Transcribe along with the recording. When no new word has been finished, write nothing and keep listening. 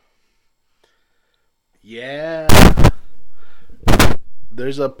Yeah,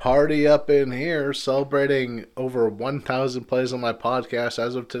 there's a party up in here celebrating over 1,000 plays on my podcast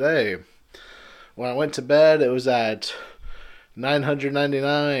as of today. When I went to bed, it was at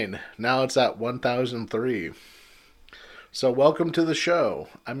 999. Now it's at 1,003. So, welcome to the show.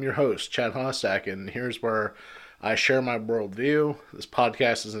 I'm your host, Chad Hostak, and here's where I share my worldview. This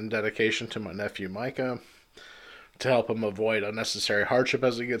podcast is in dedication to my nephew, Micah, to help him avoid unnecessary hardship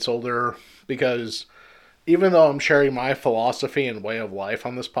as he gets older, because even though I'm sharing my philosophy and way of life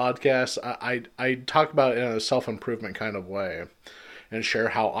on this podcast, I talk about it in a self-improvement kind of way and share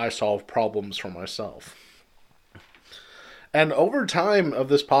how I solve problems for myself. And over time of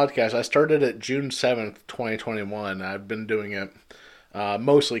this podcast, I started at June 7th, 2021. I've been doing it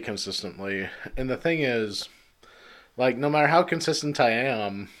mostly consistently. And the thing is, like, no matter how consistent I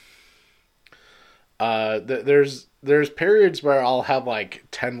am, there's periods where I'll have like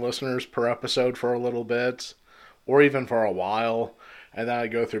 10 listeners per episode for a little bit, or even for a while, and then I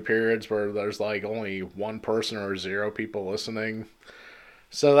go through periods where there's like only one person or zero people listening.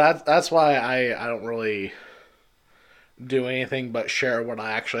 So that's why I don't really do anything but share what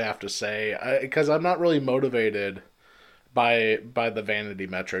I actually have to say, because I'm not really motivated by the vanity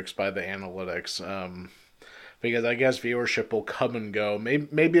metrics, by the analytics. Because I guess viewership will come and go.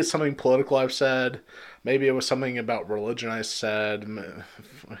 Maybe it's something political I've said. Maybe it was something about religion I said.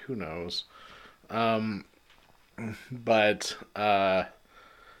 Who knows? But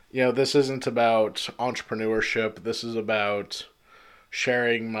this isn't about entrepreneurship. This is about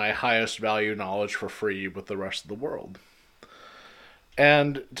sharing my highest value knowledge for free with the rest of the world.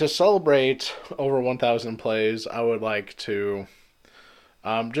 And to celebrate over 1,000 plays, I would like to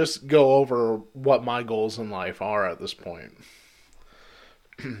just go over what my goals in life are at this point.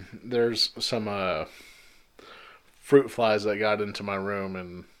 There's some fruit flies that got into my room,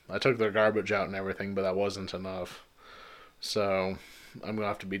 and I took their garbage out and everything, but that wasn't enough. So I'm going to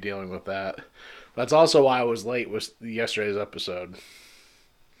have to be dealing with that. That's also why I was late with yesterday's episode.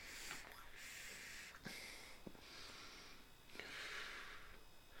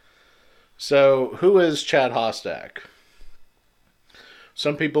 So, who is Chad Hostak?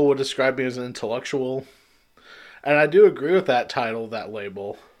 Some people would describe me as an intellectual, and I do agree with that title, that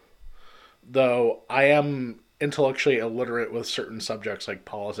label, though I am intellectually illiterate with certain subjects like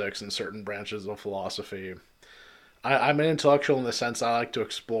politics and certain branches of philosophy. I'm an intellectual in the sense I like to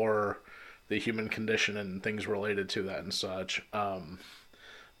explore the human condition and things related to that and such. But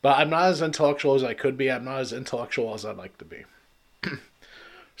I'm not as intellectual as I could be. I'm not as intellectual as I'd like to be.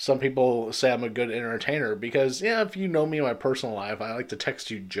 Some people say I'm a good entertainer because, yeah, if you know me in my personal life, I like to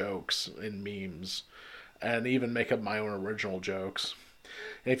text you jokes and memes and even make up my own original jokes.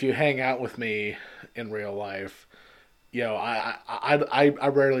 If you hang out with me in real life, I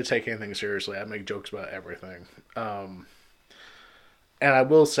rarely take anything seriously. I make jokes about everything. And I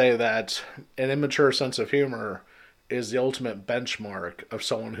will say that an immature sense of humor is the ultimate benchmark of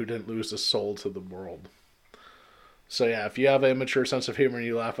someone who didn't lose his soul to the world. So yeah, if you have an immature sense of humor and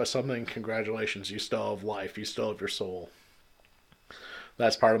you laugh at something, congratulations, you still have life, you still have your soul.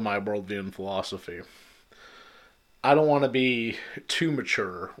 That's part of my worldview and philosophy. I don't want to be too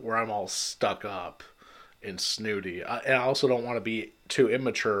mature where I'm all stuck up and snooty. And I also don't want to be too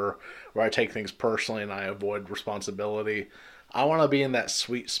immature where I take things personally and I avoid responsibility. I want to be in that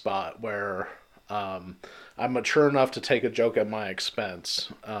sweet spot where I'm mature enough to take a joke at my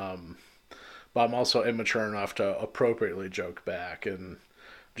expense. But I'm also immature enough to appropriately joke back and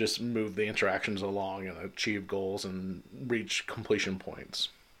just move the interactions along and achieve goals and reach completion points.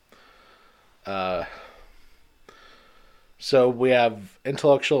 So we have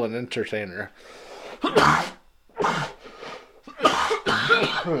intellectual and entertainer.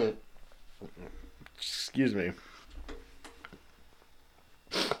 Excuse me.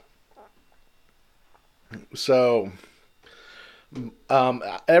 So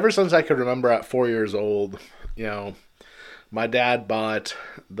ever since I could remember at 4 years old, my dad bought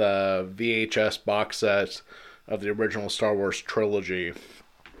the VHS box set of the original Star Wars trilogy.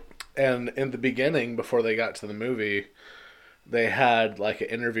 And in the beginning, before they got to the movie, they had like an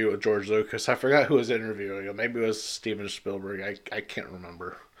interview with George Lucas. I forgot who was interviewing him. Maybe it was Steven Spielberg. I can't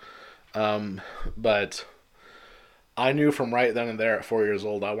remember. But I knew from right then and there at 4 years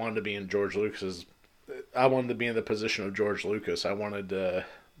old, I wanted to be in the position of George Lucas. I wanted to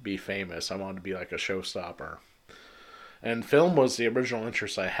be famous. I wanted to be like a showstopper. And film was the original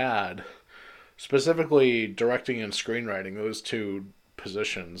interest I had. Specifically directing and screenwriting, those two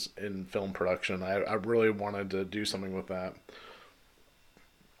positions in film production. I really wanted to do something with that.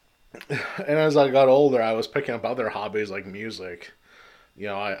 And as I got older, I was picking up other hobbies like music.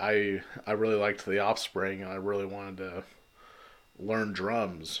 I really liked The Offspring, and I really wanted to learn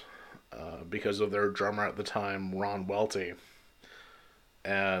drums because of their drummer at the time, Ron Welty.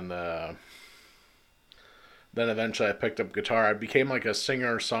 And then eventually I picked up guitar. I became like a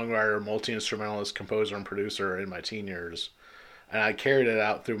singer, songwriter, multi instrumentalist, composer, and producer in my teen years. And I carried it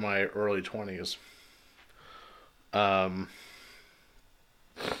out through my early 20s. Um,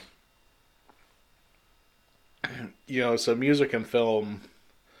 so music and film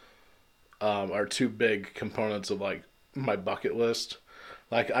are two big components of like my bucket list.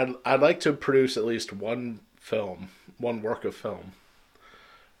 Like I'd like to produce at least one film, one work of film.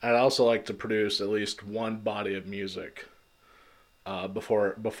 I'd also like to produce at least one body of music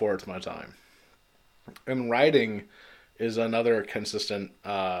before it's my time. And writing is another consistent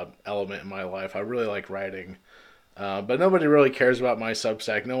element in my life. I really like writing, but nobody really cares about my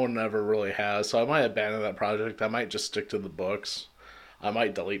Substack. No one ever really has, so I might abandon that project. I might just stick to the books. I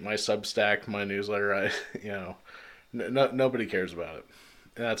might delete my Substack, my newsletter. Nobody cares about it,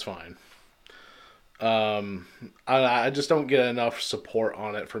 and that's fine. I just don't get enough support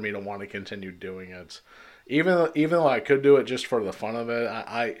on it for me to want to continue doing it. Even though I could do it just for the fun of it,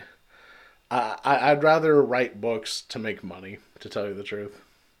 I'd rather write books to make money, to tell you the truth.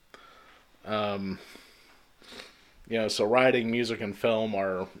 Um, so writing, music, and film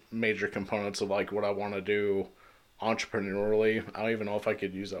are major components of like what I want to do entrepreneurially. I don't even know if I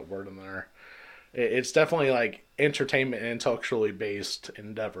could use that word in there. It's definitely like entertainment and intellectually based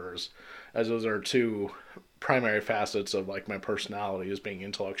endeavors, as those are two primary facets of like my personality, is being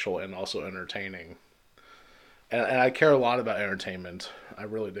intellectual and also entertaining. And I care a lot about entertainment. I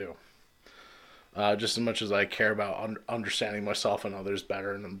really do. Just as much as I care about understanding myself and others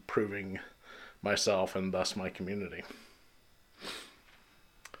better and improving myself and thus my community.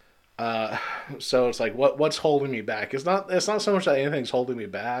 Uh, so it's like what's holding me back? It's not so much that anything's holding me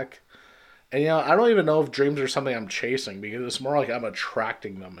back. And I don't even know if dreams are something I'm chasing, because it's more like I'm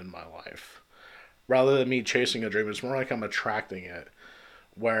attracting them in my life. Rather than me chasing a dream, it's more like I'm attracting it.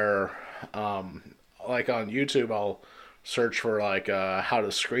 Where like on YouTube I'll search for like how to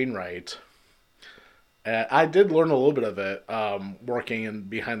screenwrite. And I did learn a little bit of it working in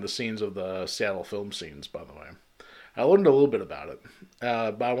behind the scenes of the Seattle film scenes, by the way. I learned a little bit about it,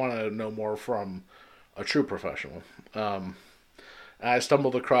 but I want to know more from a true professional. I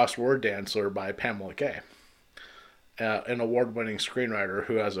stumbled across Word Dancer by Pamela Kay, an award-winning screenwriter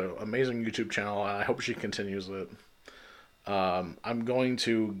who has an amazing YouTube channel, and I hope she continues it. I'm going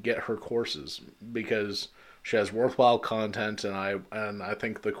to get her courses because she has worthwhile content, and I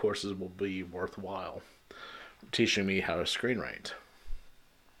think the courses will be worthwhile, teaching me how to screenwrite.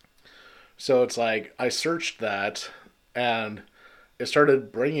 So it's like I searched that, and it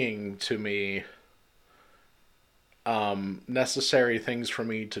started bringing to me necessary things for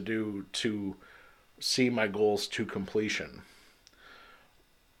me to do to see my goals to completion.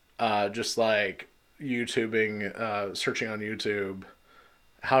 Just like YouTubing, searching on YouTube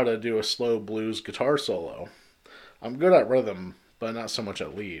how to do a slow blues guitar solo. I'm good at rhythm, but not so much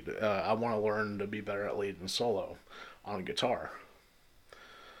at lead. I want to learn to be better at lead and solo on guitar.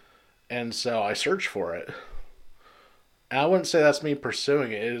 And so I searched for it. And I wouldn't say that's me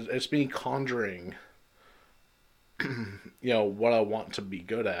pursuing it. It's me conjuring, what I want to be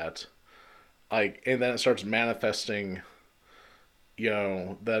good at. Like, and then it starts manifesting,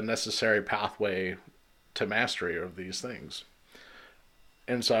 the necessary pathway to mastery of these things.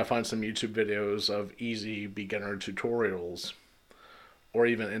 And so I find some YouTube videos of easy beginner tutorials or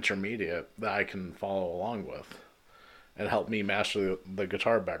even intermediate that I can follow along with and help me master the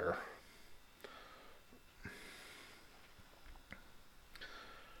guitar better.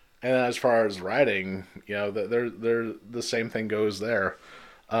 And as far as writing, the same thing goes there.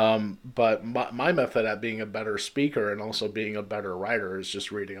 But my method at being a better speaker and also being a better writer is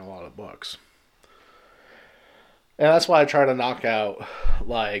just reading a lot of books. And that's why I try to knock out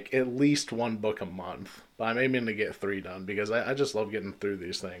like at least one book a month. But I'm aiming to get 3 done because I just love getting through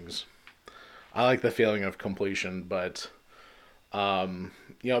these things. I like the feeling of completion, but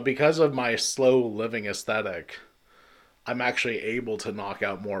because of my slow living aesthetic, I'm actually able to knock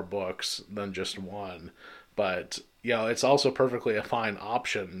out more books than just one. But it's also perfectly a fine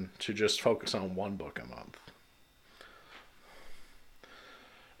option to just focus on one book a month.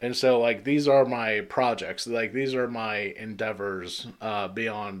 And so, like, these are my projects. Like, these are my endeavors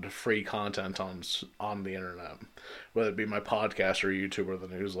beyond free content on the internet, whether it be my podcast or YouTube or the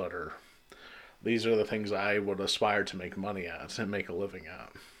newsletter. These are the things I would aspire to make money at and make a living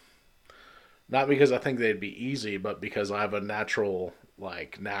at. Not because I think they'd be easy, but because I have a natural,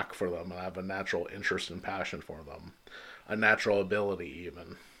 like, knack for them and I have a natural interest and passion for them. a natural ability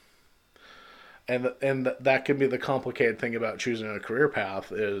even. And that can be the complicated thing about choosing a career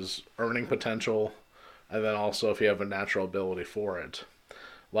path is earning potential, and then also if you have a natural ability for it.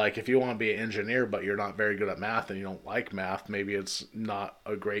 Like if you want to be an engineer but you're not very good at math and you don't like math, maybe it's not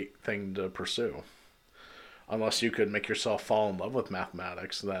a great thing to pursue. Unless you could make yourself fall in love with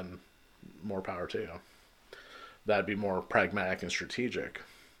mathematics, then more power to you. That'd be more pragmatic and strategic.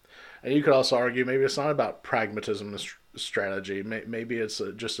 And you could also argue maybe it's not about pragmatism and strategy. Maybe it's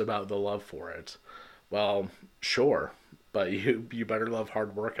just about the love for it. Well, sure, but you better love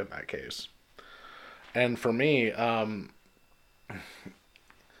hard work in that case. And for me, I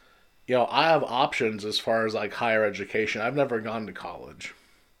have options as far as like higher education. I've never gone to college,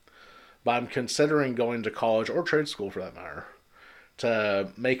 but I'm considering going to college or trade school for that matter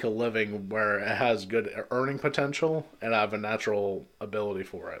to make a living where it has good earning potential and I have a natural ability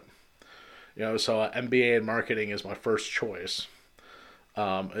for it. So MBA in marketing is my first choice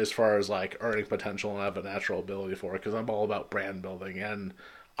as far as like earning potential and I have a natural ability for it because I'm all about brand building and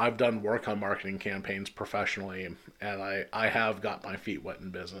I've done work on marketing campaigns professionally and I have got my feet wet in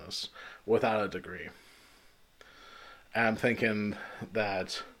business without a degree. And I'm thinking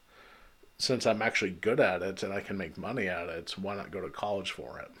that since I'm actually good at it and I can make money at it, why not go to college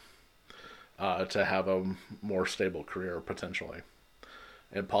for it to have a more stable career potentially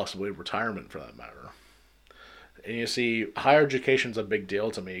and possibly retirement for that matter. And you see, higher education is a big deal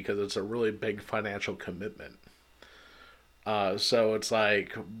to me because it's a really big financial commitment. So it's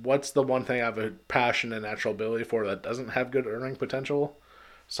like, what's the one thing I have a passion and natural ability for that doesn't have good earning potential?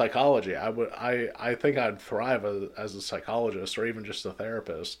 Psychology. I think I'd thrive as a psychologist or even just a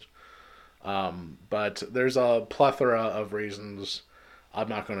therapist. But there's a plethora of reasons I'm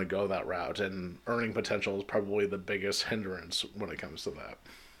not going to go that route, and earning potential is probably the biggest hindrance when it comes to that.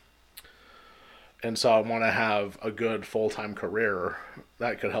 And so I want to have a good full time career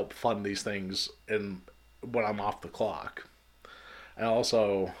that could help fund these things in when I'm off the clock. And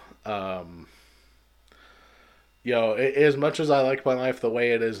also, as much as I like my life the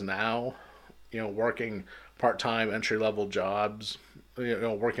way it is now, working part time entry level jobs,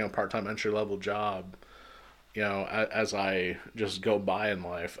 working a part time entry level job, as I just go by in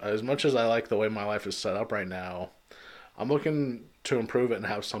life, as much as I like the way my life is set up right now, I'm looking to improve it and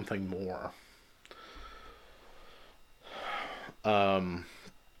have something more.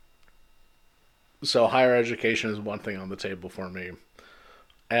 So higher education is one thing on the table for me.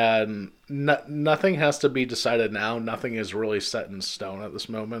 And nothing has to be decided now. Nothing is really set in stone at this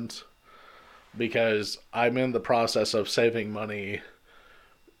moment because I'm in the process of saving money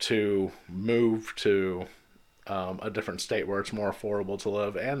to move to a different state where it's more affordable to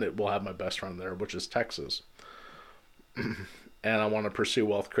live, and it will have my best friend there, which is Texas. And I want to pursue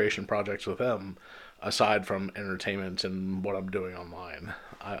wealth creation projects with him aside from entertainment and what I'm doing online.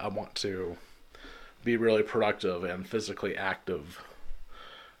 I want to be really productive and physically active.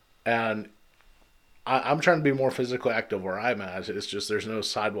 And I'm trying to be more physically active where I'm at. It's just there's no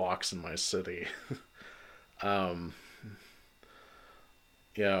sidewalks in my city. um,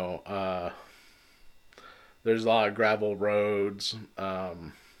 you know, uh, there's a lot of gravel roads.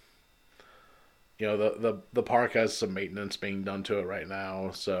 The park has some maintenance being done to it right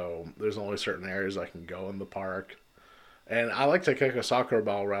now, so there's only certain areas I can go in the park. And I like to kick a soccer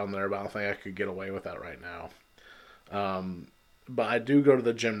ball around there, but I don't think I could get away with that right now. But I do go to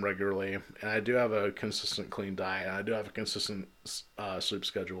the gym regularly, and I do have a consistent clean diet, and I do have a consistent sleep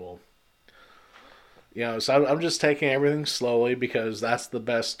schedule. So I'm just taking everything slowly because that's the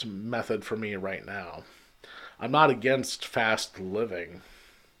best method for me right now. I'm not against fast living.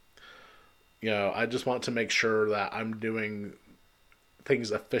 I just want to make sure that I'm doing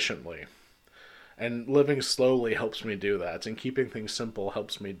things efficiently. And living slowly helps me do that, and keeping things simple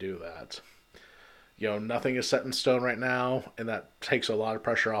helps me do that. Nothing is set in stone right now, and that takes a lot of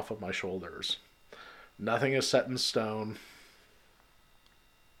pressure off of my shoulders. Nothing is set in stone,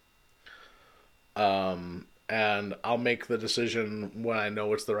 and I'll make the decision when I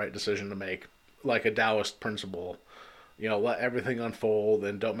know it's the right decision to make, like a Taoist principle. Let everything unfold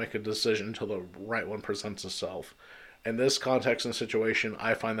and don't make a decision until the right one presents itself. In this context and situation,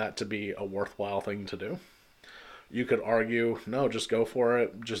 I find that to be a worthwhile thing to do. You could argue, no, just go for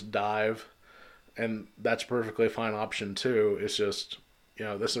it, just dive, and that's a perfectly fine option too. It's just,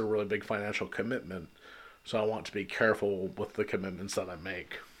 this is a really big financial commitment, so I want to be careful with the commitments that I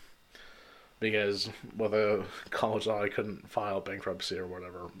make. Because with a college law, I couldn't file bankruptcy or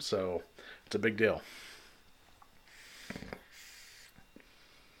whatever, so it's a big deal.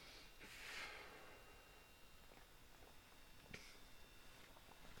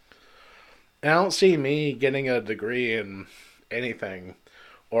 And I don't see me getting a degree in anything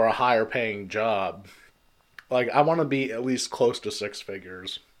or a higher paying job. Like, I want to be at least close to six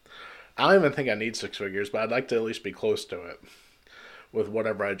figures. I don't even think I need six figures, but I'd like to at least be close to it with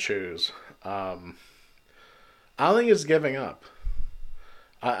whatever I choose. Um, I don't think it's giving up.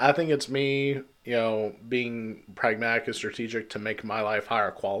 I think it's me, being pragmatic and strategic to make my life higher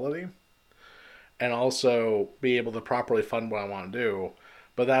quality and also be able to properly fund what I want to do.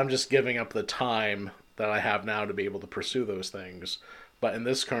 But then I'm just giving up the time that I have now to be able to pursue those things. But in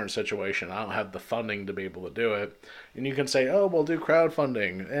this current situation, I don't have the funding to be able to do it. And you can say, oh, we'll do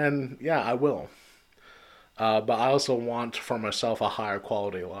crowdfunding. And yeah, I will. But I also want for myself a higher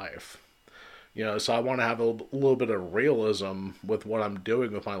quality life. So I want to have a little bit of realism with what I'm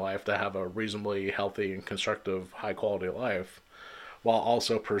doing with my life to have a reasonably healthy and constructive, high quality life while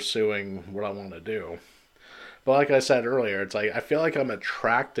also pursuing what I want to do. But like I said earlier, it's like I feel like I'm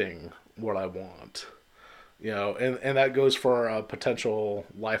attracting what I want. And that goes for a potential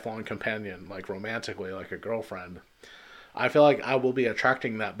lifelong companion, like romantically, like a girlfriend. I feel like I will be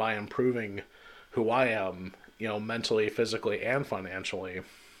attracting that by improving who I am, mentally, physically, and financially.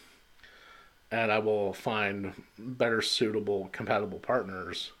 And I will find better suitable, compatible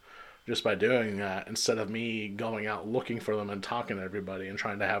partners just by doing that instead of me going out looking for them and talking to everybody and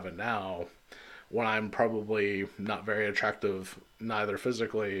trying to have it now when I'm probably not very attractive, neither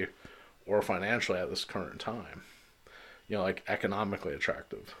physically or financially at this current time. Like economically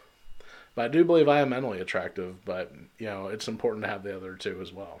attractive. But I do believe I am mentally attractive, but, it's important to have the other two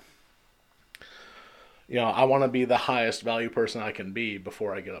as well. I want to be the highest value person I can be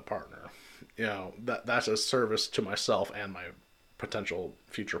before I get a partner. That's a service to myself and my potential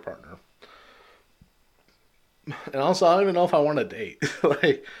future partner. And also, I don't even know if I want to date.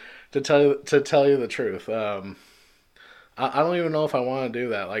 Like, to tell you the truth, I don't even know if I want to do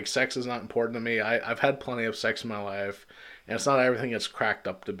that. Like, sex is not important to me. I've had plenty of sex in my life, and it's not everything it's cracked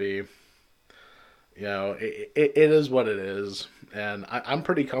up to be. It is what it is, and I'm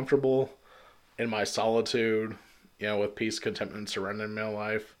pretty comfortable in my solitude. With peace, contentment, and surrender in my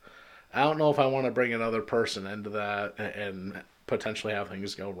life. I don't know if I want to bring another person into that and potentially have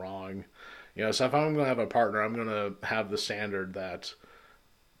things go wrong. So if I'm going to have a partner, I'm going to have the standard that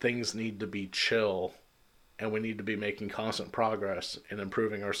things need to be chill and we need to be making constant progress in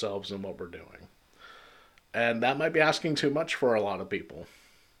improving ourselves and what we're doing. And that might be asking too much for a lot of people.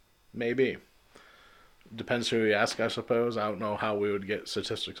 Maybe. Depends who you ask, I suppose. I don't know how we would get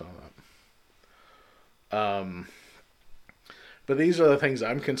statistics on that. But these are the things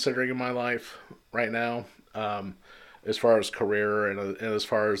I'm considering in my life right now, as far as career and as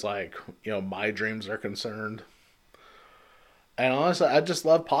far as like my dreams are concerned. And honestly, I just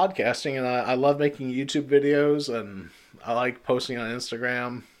love podcasting and I love making YouTube videos and I like posting on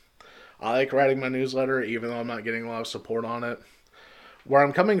Instagram. I like writing my newsletter, even though I'm not getting a lot of support on it. Where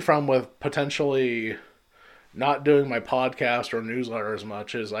I'm coming from with potentially not doing my podcast or newsletter as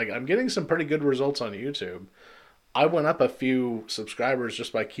much is like I'm getting some pretty good results on YouTube. I went up a few subscribers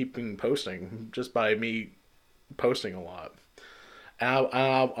just by keeping posting, just by me posting a lot. And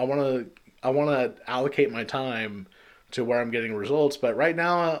I want to allocate my time to where I'm getting results. But right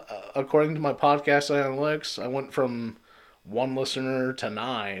now, according to my podcast analytics, I went from one listener to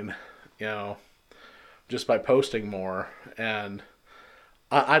 9, just by posting more. And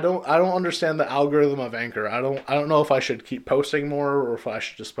I don't understand the algorithm of Anchor. I don't know if I should keep posting more or if I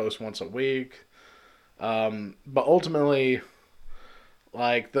should just post once a week. But ultimately,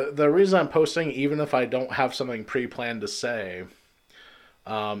 like the reason I'm posting, even if I don't have something pre-planned to say,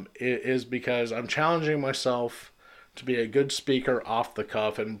 is because I'm challenging myself to be a good speaker off the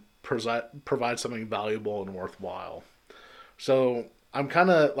cuff and provide something valuable and worthwhile. So I'm kind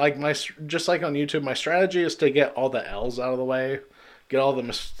of like just like on YouTube, my strategy is to get all the L's out of the way, get all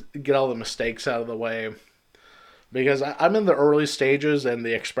the mistakes out of the way, because I'm in the early stages and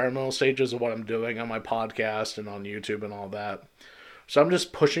the experimental stages of what I'm doing on my podcast and on YouTube and all that. So I'm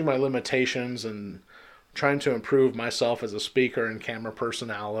just pushing my limitations and trying to improve myself as a speaker and camera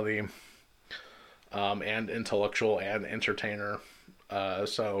personality, and intellectual and entertainer.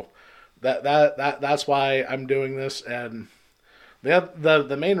 So that's why I'm doing this. And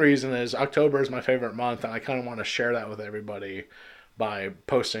the main reason is October is my favorite month, and I kind of want to share that with everybody by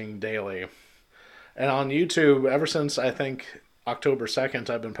posting daily. And on YouTube, ever since I think October 2nd,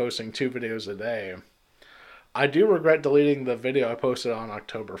 I've been posting 2 videos a day. I do regret deleting the video I posted on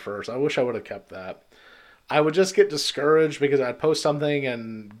October 1st. I wish I would have kept that. I would just get discouraged because I'd post something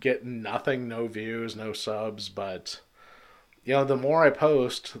and get nothing, no views, no subs. But, the more I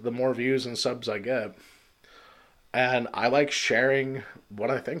post, the more views and subs I get. And I like sharing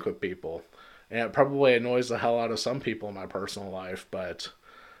what I think with people. And it probably annoys the hell out of some people in my personal life, but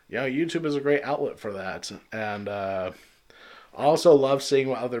YouTube is a great outlet for that. And I also love seeing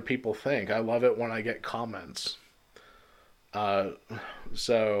what other people think. I love it when I get comments.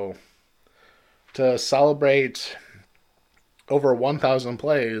 So to celebrate over 1,000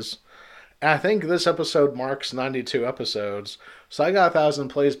 plays, and I think this episode marks 92 episodes. So I got 1,000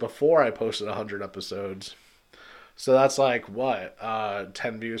 plays before I posted 100 episodes. So that's like what,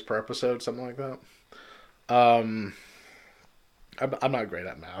 10 views per episode, something like that. I'm not great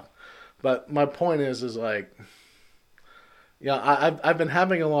at math, but my point is like, I've been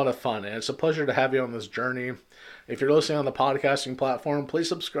having a lot of fun, and it's a pleasure to have you on this journey. If you're listening on the podcasting platform, please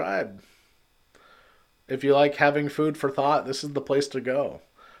subscribe. If you like having food for thought, this is the place to go.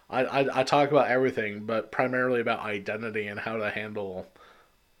 I talk about everything, but primarily about identity and how to handle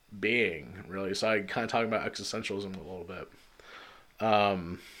being, really. So I kind of talk about existentialism a little bit.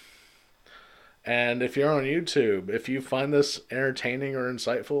 And if you're on YouTube, if you find this entertaining or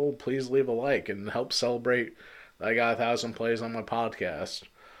insightful, please leave a like and help celebrate that I got 1,000 plays on my podcast.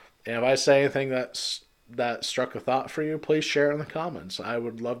 And if I say anything that struck a thought for you, please share it in the comments. I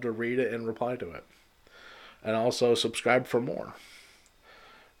would love to read it and reply to it. And also subscribe for more.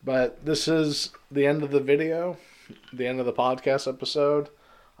 But this is the end of the video, the end of the podcast episode.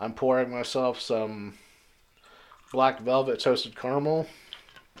 I'm pouring myself some Black Velvet Toasted Caramel.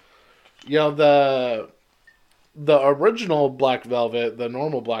 The original Black Velvet, the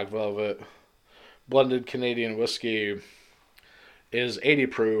normal Black Velvet blended Canadian whiskey is 80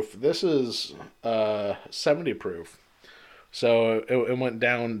 proof. This is 70 proof. So it went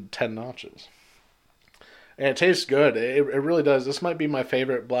down 10 notches. And it tastes good. It really does. This might be my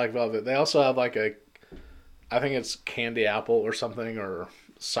favorite Black Velvet. They also have like I think it's candy apple or something, or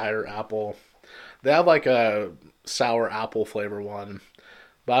cider apple. They have like a sour apple flavor one.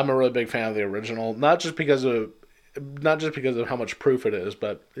 But I'm a really big fan of the original. Not just because of how much proof it is,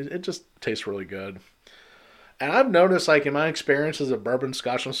 but it just tastes really good. And I've noticed, like, in my experience as a bourbon,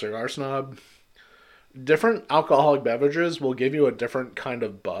 scotch, and cigar snob, different alcoholic beverages will give you a different kind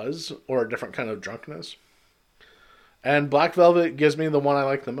of buzz or a different kind of drunkenness. And Black Velvet gives me the one I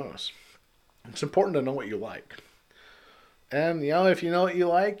like the most. It's important to know what you like. And, if you know what you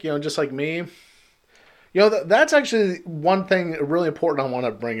like, just like me, that's actually one thing really important I want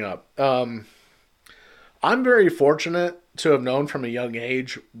to bring up. I'm very fortunate to have known from a young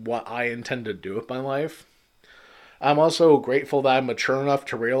age what I intend to do with my life. I'm also grateful that I'm mature enough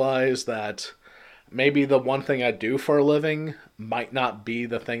to realize that maybe the one thing I do for a living might not be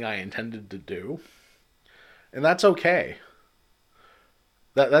the thing I intended to do. And that's okay.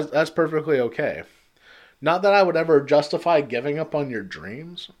 That's perfectly okay. Not that I would ever justify giving up on your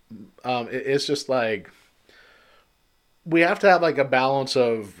dreams. It's just like, we have to have like a balance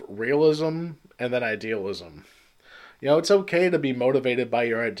of realism and then idealism. It's okay to be motivated by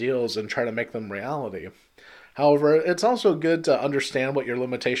your ideals and try to make them reality. However, it's also good to understand what your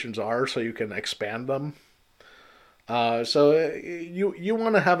limitations are so you can expand them. So you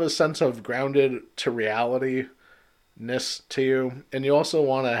want to have a sense of grounded to reality-ness to you, and you also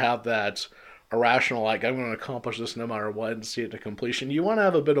want to have that irrational, like, I'm going to accomplish this no matter what and see it to completion. You want to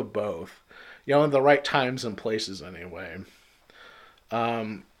have a bit of both, in the right times and places anyway.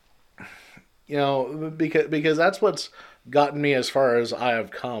 Because that's what's gotten me as far as I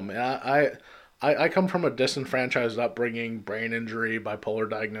have come. And I come from a disenfranchised upbringing, brain injury, bipolar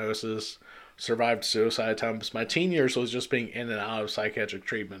diagnosis, survived suicide attempts. My teen years was just being in and out of psychiatric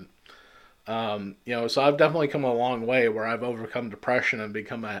treatment. So I've definitely come a long way where I've overcome depression and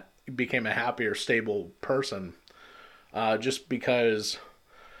became a happier, stable person. Just because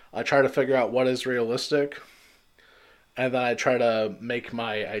I try to figure out what is realistic, and then I try to make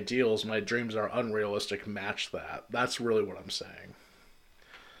my ideals, my dreams are unrealistic, match that. That's really what I'm saying.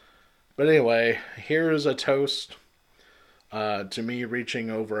 But anyway, here's a toast to me reaching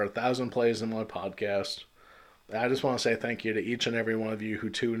over 1,000 plays in my podcast. I just want to say thank you to each and every one of you who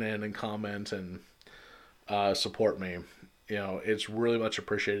tune in and comment and support me. It's really much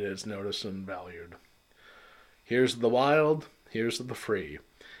appreciated. It's noticed and valued. Here's the wild. Here's the free.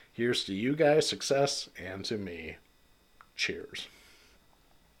 Here's to you guys' success and to me. Cheers.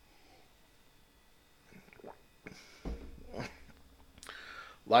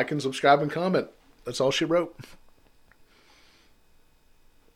 Like and subscribe and comment. That's all she wrote.